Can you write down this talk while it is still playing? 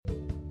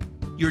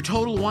Your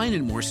Total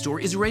Wine & More store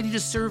is ready to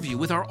serve you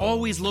with our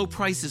always low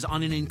prices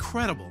on an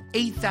incredible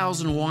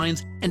 8,000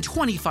 wines and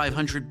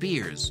 2,500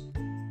 beers.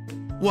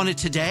 Want it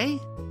today?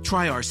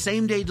 Try our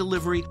same-day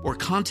delivery or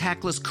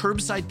contactless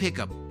curbside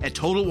pickup at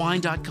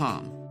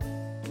TotalWine.com.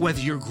 Whether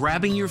you're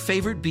grabbing your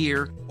favorite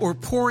beer or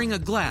pouring a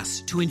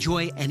glass to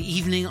enjoy an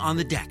evening on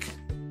the deck,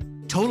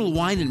 Total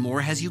Wine & More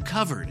has you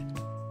covered.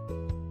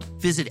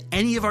 Visit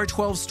any of our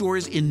 12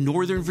 stores in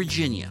Northern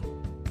Virginia.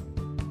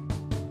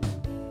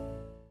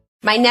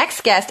 My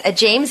next guest, a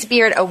James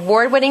Beard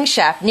award-winning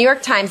chef, New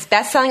York Times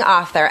bestselling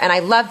author, and I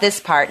love this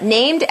part,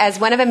 named as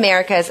one of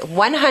America's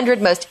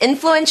 100 most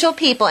influential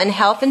people in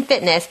health and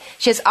fitness.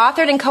 She has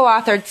authored and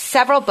co-authored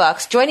several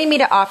books, joining me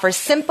to offer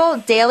simple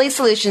daily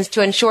solutions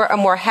to ensure a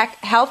more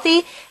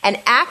healthy and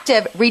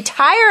active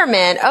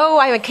retirement. Oh,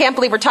 I can't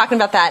believe we're talking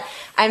about that.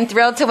 I'm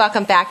thrilled to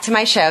welcome back to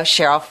my show,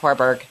 Cheryl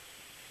Forberg.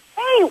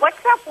 Hey,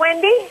 what's up,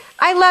 Wendy?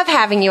 I love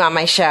having you on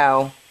my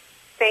show.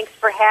 Thanks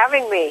for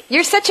having me.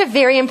 You're such a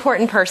very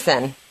important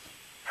person.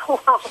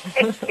 Well,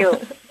 thank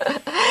you.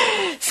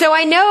 So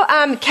I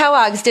know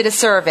Kellogg's did a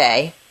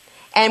survey,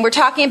 and we're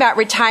talking about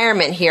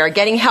retirement here,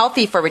 getting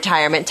healthy for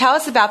retirement. Tell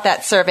us about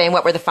that survey and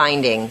what were the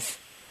findings?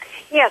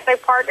 Yes, I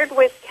partnered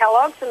with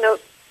Kellogg's and the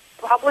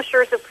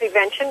publishers of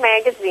Prevention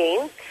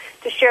Magazine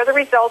to share the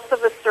results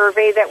of a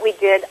survey that we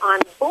did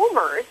on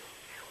boomers,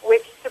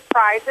 which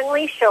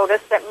surprisingly showed us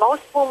that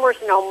most boomers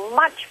know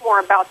much more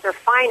about their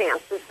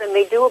finances than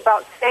they do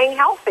about staying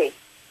healthy.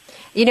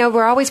 You know,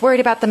 we're always worried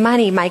about the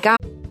money, my God.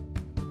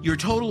 Your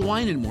Total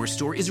Wine & More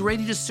store is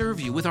ready to serve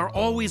you with our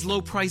always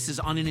low prices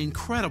on an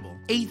incredible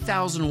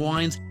 8,000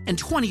 wines and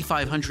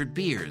 2,500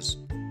 beers.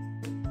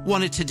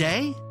 Want it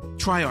today?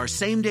 Try our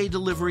same-day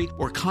delivery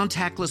or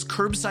contactless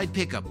curbside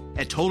pickup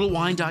at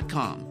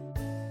TotalWine.com.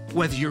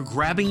 Whether you're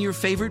grabbing your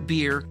favorite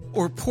beer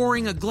or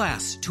pouring a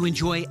glass to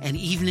enjoy an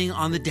evening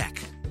on the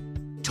deck,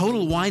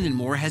 Total Wine &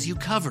 More has you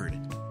covered.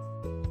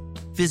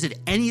 Visit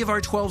any of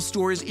our 12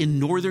 stores in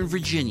Northern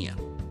Virginia.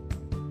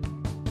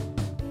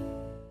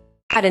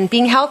 And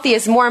being healthy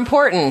is more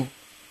important.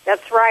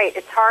 That's right.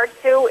 It's hard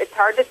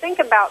to think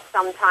about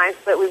sometimes,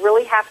 but we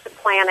really have to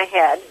plan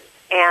ahead.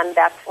 And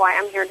that's why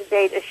I'm here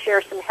today to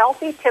share some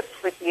healthy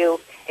tips with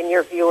you and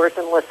your viewers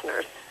and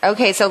listeners.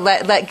 Okay, so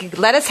let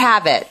us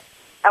have it.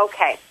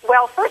 Okay.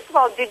 Well, first of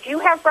all, did you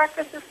have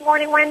breakfast this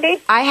morning,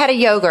 Wendy? I had a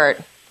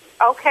yogurt.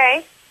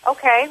 Okay.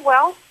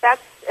 Well, at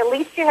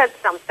least you had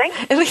something.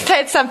 At least I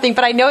had something,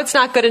 but I know it's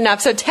not good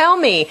enough. So tell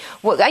me,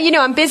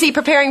 I'm busy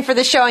preparing for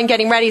the show and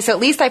getting ready, so at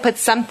least I put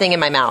something in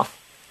my mouth.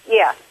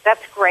 Yes,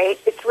 that's great.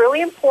 It's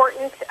really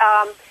important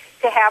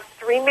to have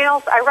 3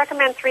 meals. I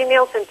recommend 3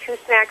 meals and 2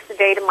 snacks a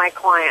day to my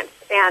clients.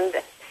 And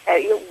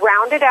you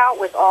round it out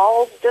with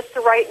all just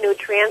the right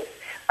nutrients.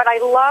 But I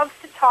love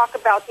to talk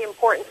about the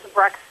importance of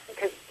breakfast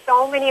because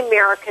so many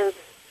Americans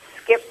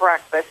skip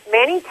breakfast,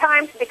 many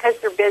times because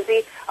they're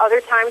busy, other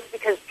times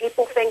because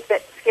people think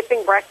that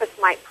skipping breakfast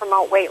might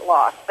promote weight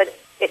loss, but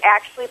it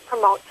actually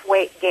promotes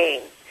weight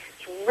gain.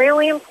 It's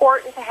really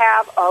important to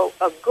have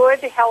a good,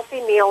 healthy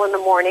meal in the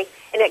morning,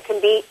 and it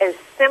can be as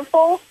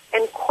simple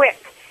and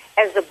quick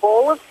as a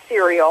bowl of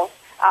cereal,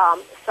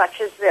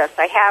 such as this.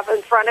 I have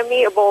in front of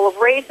me a bowl of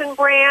Raisin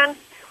Bran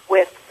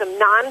with some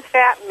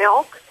non-fat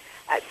milk.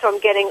 So I'm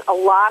getting a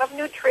lot of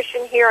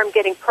nutrition here. I'm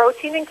getting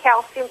protein and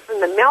calcium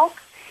from the milk,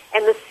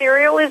 and the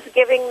cereal is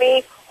giving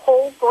me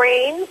whole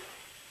grains,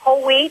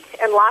 whole wheat,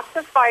 and lots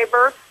of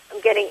fiber.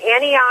 I'm getting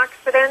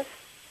antioxidants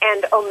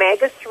and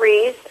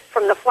omega-3s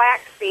from the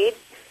flaxseed,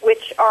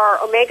 which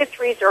are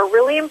omega-3s are a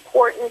really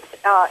important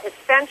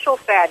essential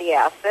fatty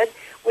acid,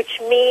 which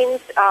means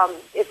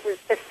it's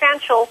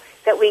essential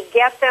that we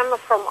get them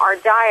from our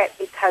diet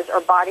because our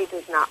body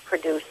does not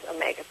produce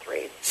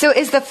omega-3s. So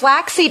is the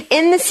flaxseed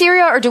in the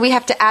cereal, or do we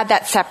have to add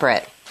that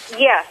separate?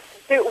 Yes.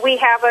 We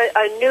have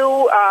a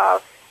new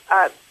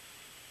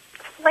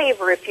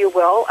flavor, if you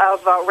will,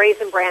 of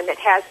Raisin Bran that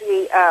has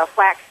the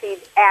flaxseed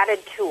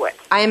added to it.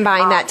 I am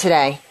buying that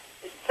today.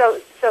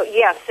 So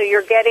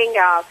you're getting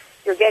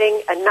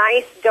a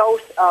nice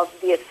dose of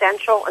the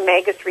essential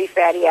omega-3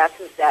 fatty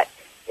acids that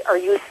are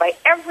used by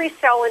every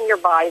cell in your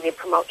body. They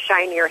promote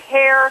shinier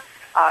hair,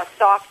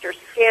 softer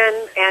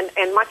skin,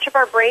 and much of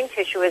our brain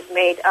tissue is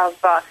made of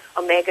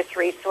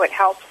omega-3, so it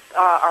helps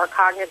our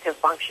cognitive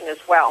function as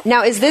well.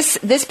 Now, is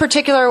this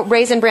particular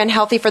Raisin Bran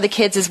healthy for the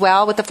kids as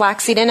well with the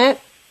flaxseed in it?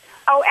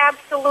 Oh,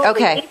 absolutely.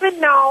 Okay.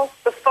 Even though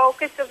the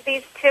focus of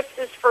these tips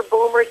is for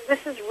boomers,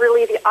 this is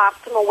really the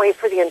optimal way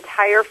for the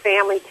entire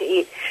family to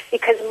eat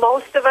because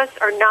most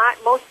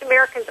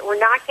Americans, we're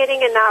not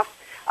getting enough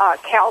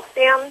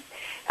calcium,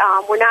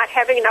 we're not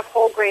having enough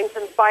whole grains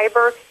and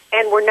fiber,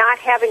 and we're not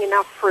having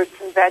enough fruits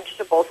and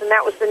vegetables. And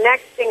that was the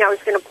next thing I was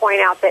going to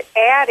point out, that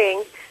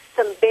adding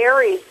some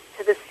berries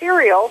to the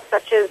cereal,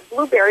 such as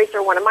blueberries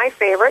are one of my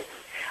favorites,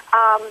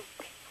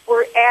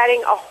 we're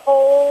adding a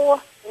whole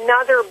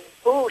nother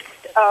boost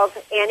of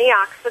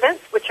antioxidants,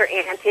 which are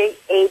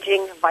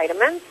anti-aging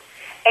vitamins.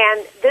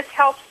 And this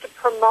helps to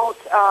promote,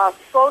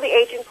 slow the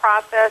aging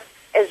process,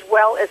 as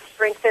well as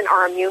strengthen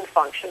our immune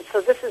function.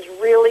 So this is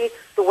really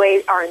the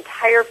way our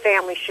entire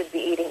family should be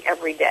eating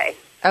every day.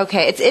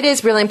 Okay, it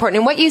is really important.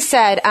 And what you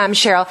said,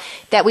 Cheryl,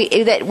 that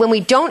when we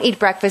don't eat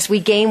breakfast, we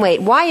gain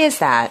weight. Why is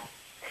that?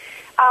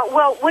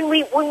 Well, when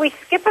we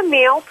skip a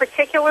meal,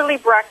 particularly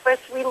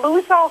breakfast, we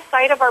lose all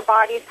sight of our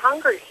body's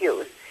hunger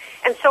cues.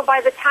 And so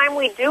by the time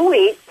we do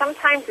eat,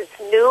 sometimes it's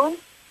noon,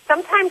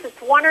 sometimes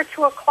it's 1 or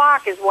 2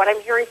 o'clock is what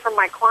I'm hearing from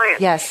my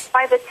clients. Yes.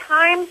 By the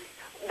time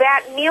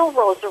that meal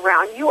rolls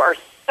around, you are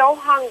so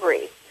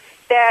hungry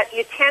that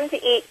you tend to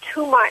eat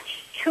too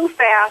much, too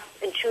fast,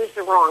 and choose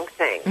the wrong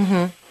thing.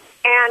 Mm-hmm.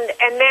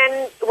 And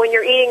then when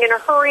you're eating in a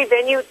hurry,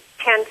 then you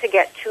tend to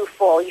get too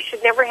full. You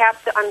should never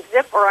have to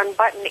unzip or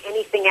unbutton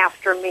anything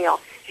after a meal.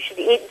 You should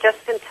eat just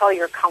until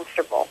you're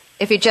comfortable.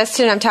 If you're just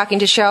tuned, I'm talking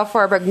to Cheryl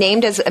Forberg,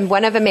 named as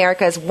one of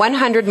America's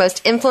 100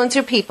 most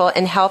influential people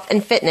in health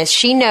and fitness.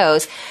 She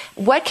knows.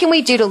 What can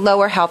we do to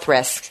lower health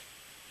risks?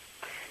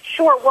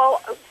 Sure.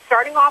 Well,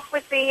 starting off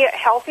with the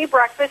healthy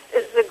breakfast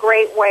is a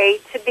great way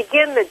to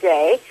begin the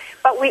day,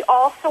 but we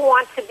also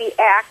want to be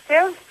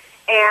active,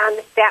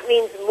 and that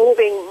means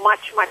moving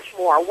much, much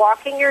more.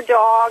 Walking your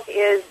dog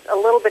is a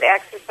little bit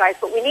exercise,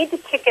 but we need to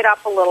kick it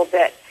up a little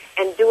bit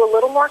and do a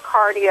little more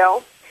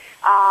cardio,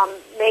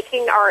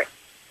 making our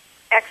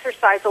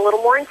exercise a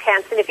little more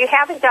intense. And if you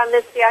haven't done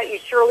this yet, you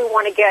surely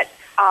want to get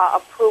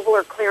approval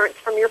or clearance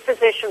from your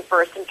physician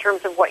first in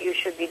terms of what you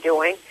should be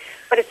doing.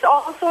 But it's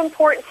also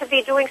important to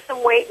be doing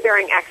some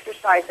weight-bearing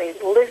exercises,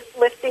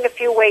 lifting a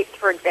few weights,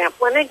 for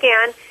example. And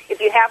again,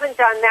 if you haven't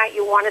done that,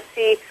 you want to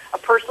see a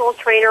personal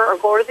trainer or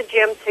go to the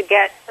gym to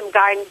get some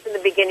guidance in the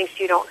beginning so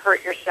you don't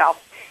hurt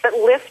yourself. But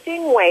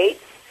lifting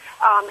weights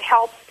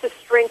helps to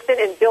strengthen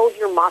and build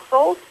your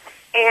muscles,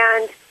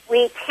 and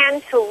we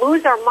tend to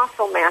lose our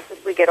muscle mass as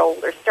we get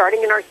older,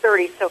 starting in our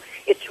 30s. So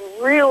it's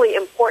really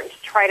important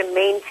to try to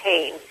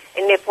maintain.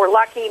 And if we're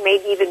lucky,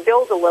 maybe even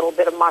build a little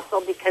bit of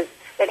muscle, because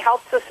it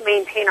helps us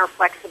maintain our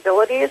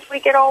flexibility as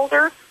we get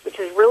older, which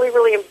is really,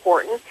 really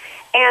important.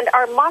 And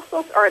our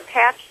muscles are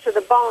attached to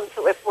the bone,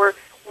 so if we're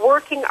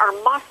working our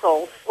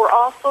muscles, we're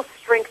also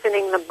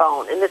strengthening the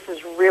bone. And this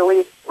is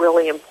really,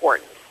 really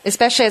important.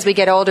 Especially as we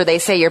get older, they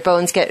say your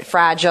bones get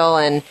fragile,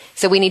 and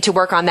so we need to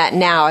work on that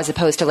now as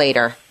opposed to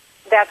later.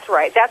 That's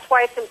right. That's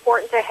why it's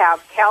important to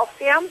have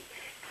calcium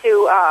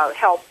to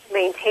help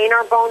maintain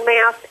our bone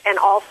mass, and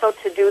also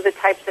to do the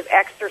types of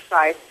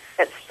exercise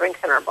that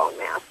strengthen our bone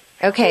mass.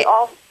 Okay.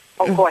 Go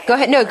ahead. Go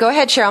ahead. No, go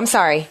ahead, Cheryl. I'm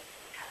sorry.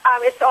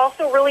 It's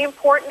also really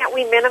important that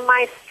we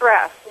minimize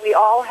stress. We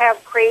all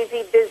have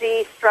crazy,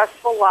 busy,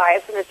 stressful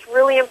lives, and it's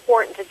really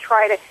important to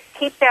try to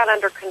keep that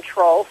under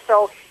control.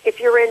 So if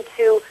you're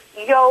into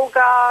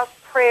yoga,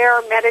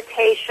 prayer,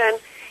 meditation,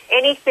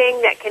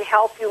 anything that can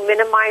help you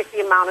minimize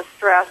the amount of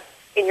stress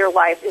in your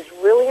life is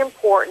really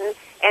important.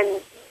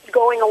 And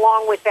going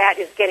along with that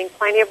is getting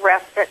plenty of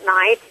rest at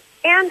night.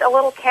 And a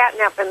little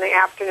catnap in the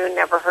afternoon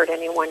never hurt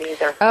anyone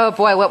either. Oh,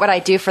 boy, what would I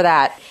do for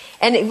that?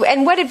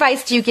 And what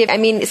advice do you give? I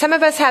mean, some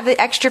of us have the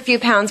extra few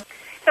pounds.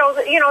 So,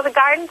 the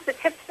guidance, the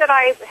tips that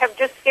I have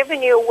just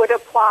given you would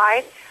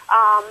apply.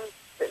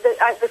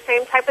 The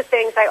same type of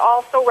things. I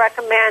also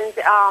recommend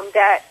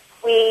that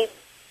we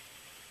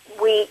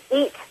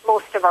eat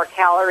most of our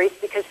calories,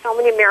 because so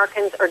many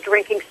Americans are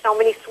drinking so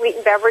many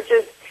sweetened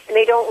beverages, and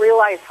they don't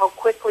realize how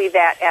quickly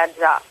that adds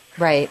up.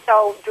 Right.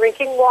 So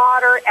drinking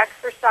water,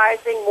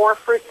 exercising, more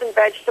fruits and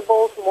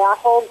vegetables, more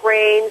whole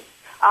grains,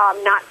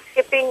 not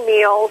skipping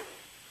meals,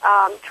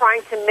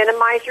 trying to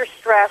minimize your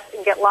stress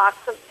and get lots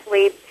of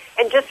sleep.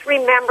 And just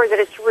remember that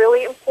it's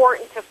really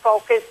important to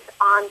focus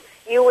on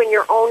you and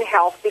your own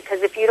health,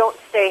 because if you don't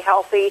stay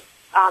healthy,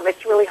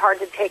 it's really hard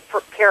to take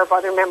care of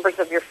other members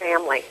of your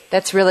family.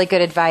 That's really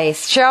good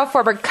advice. Cheryl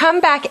Forberg, come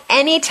back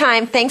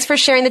anytime. Thanks for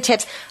sharing the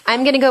tips.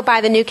 I'm going to go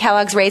buy the new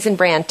Kellogg's Raisin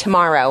Bran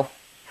tomorrow.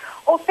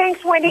 Oh,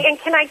 thanks, Wendy. And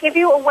can I give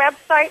you a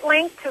website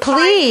link to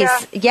Please,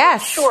 find,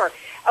 yes. Sure.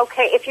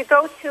 Okay, if you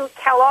go to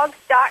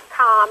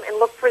kellogg's.com and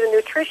look for the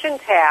Nutrition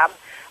tab,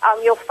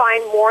 you'll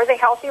find more of the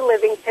healthy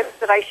living tips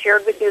that I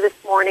shared with you this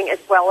morning, as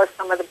well as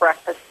some of the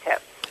breakfast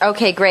tips.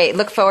 Okay, great.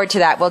 Look forward to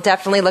that. We'll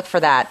definitely look for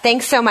that.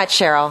 Thanks so much,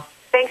 Cheryl.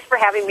 Thanks for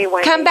having me,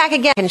 Wendy. Come back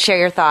again and share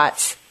your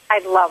thoughts.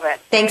 I'd love it.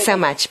 Thanks so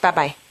much.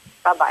 Bye-bye.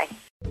 Bye-bye.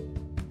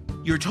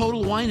 Your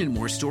Total Wine &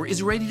 More store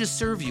is ready to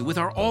serve you with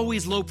our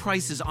always low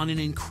prices on an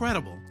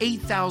incredible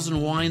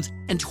 8,000 wines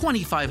and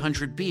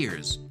 2,500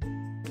 beers.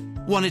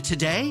 Want it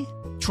today?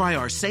 Try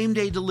our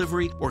same-day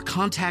delivery or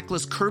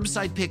contactless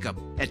curbside pickup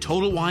at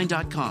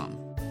TotalWine.com.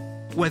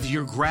 Whether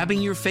you're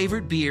grabbing your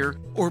favorite beer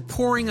or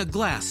pouring a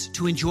glass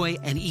to enjoy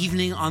an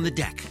evening on the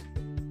deck,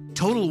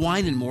 Total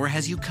Wine & More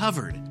has you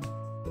covered.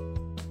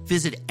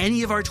 Visit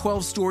any of our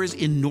 12 stores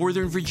in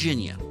Northern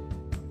Virginia.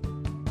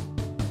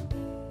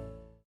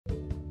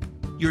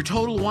 Your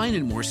Total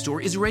Wine & More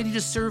store is ready to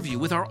serve you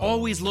with our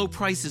always low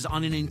prices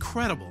on an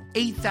incredible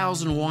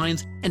 8,000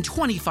 wines and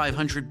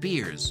 2,500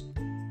 beers.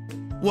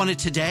 Want it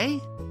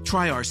today?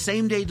 Try our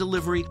same-day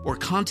delivery or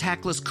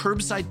contactless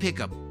curbside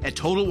pickup at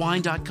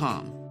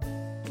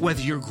TotalWine.com.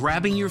 whether you're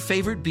grabbing your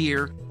favorite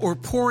beer or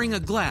pouring a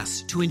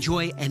glass to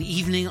enjoy an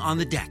evening on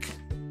the deck.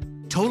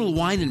 Total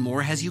Wine &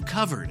 More has you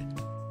covered.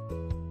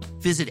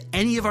 Visit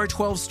any of our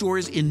 12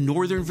 stores in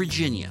Northern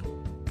Virginia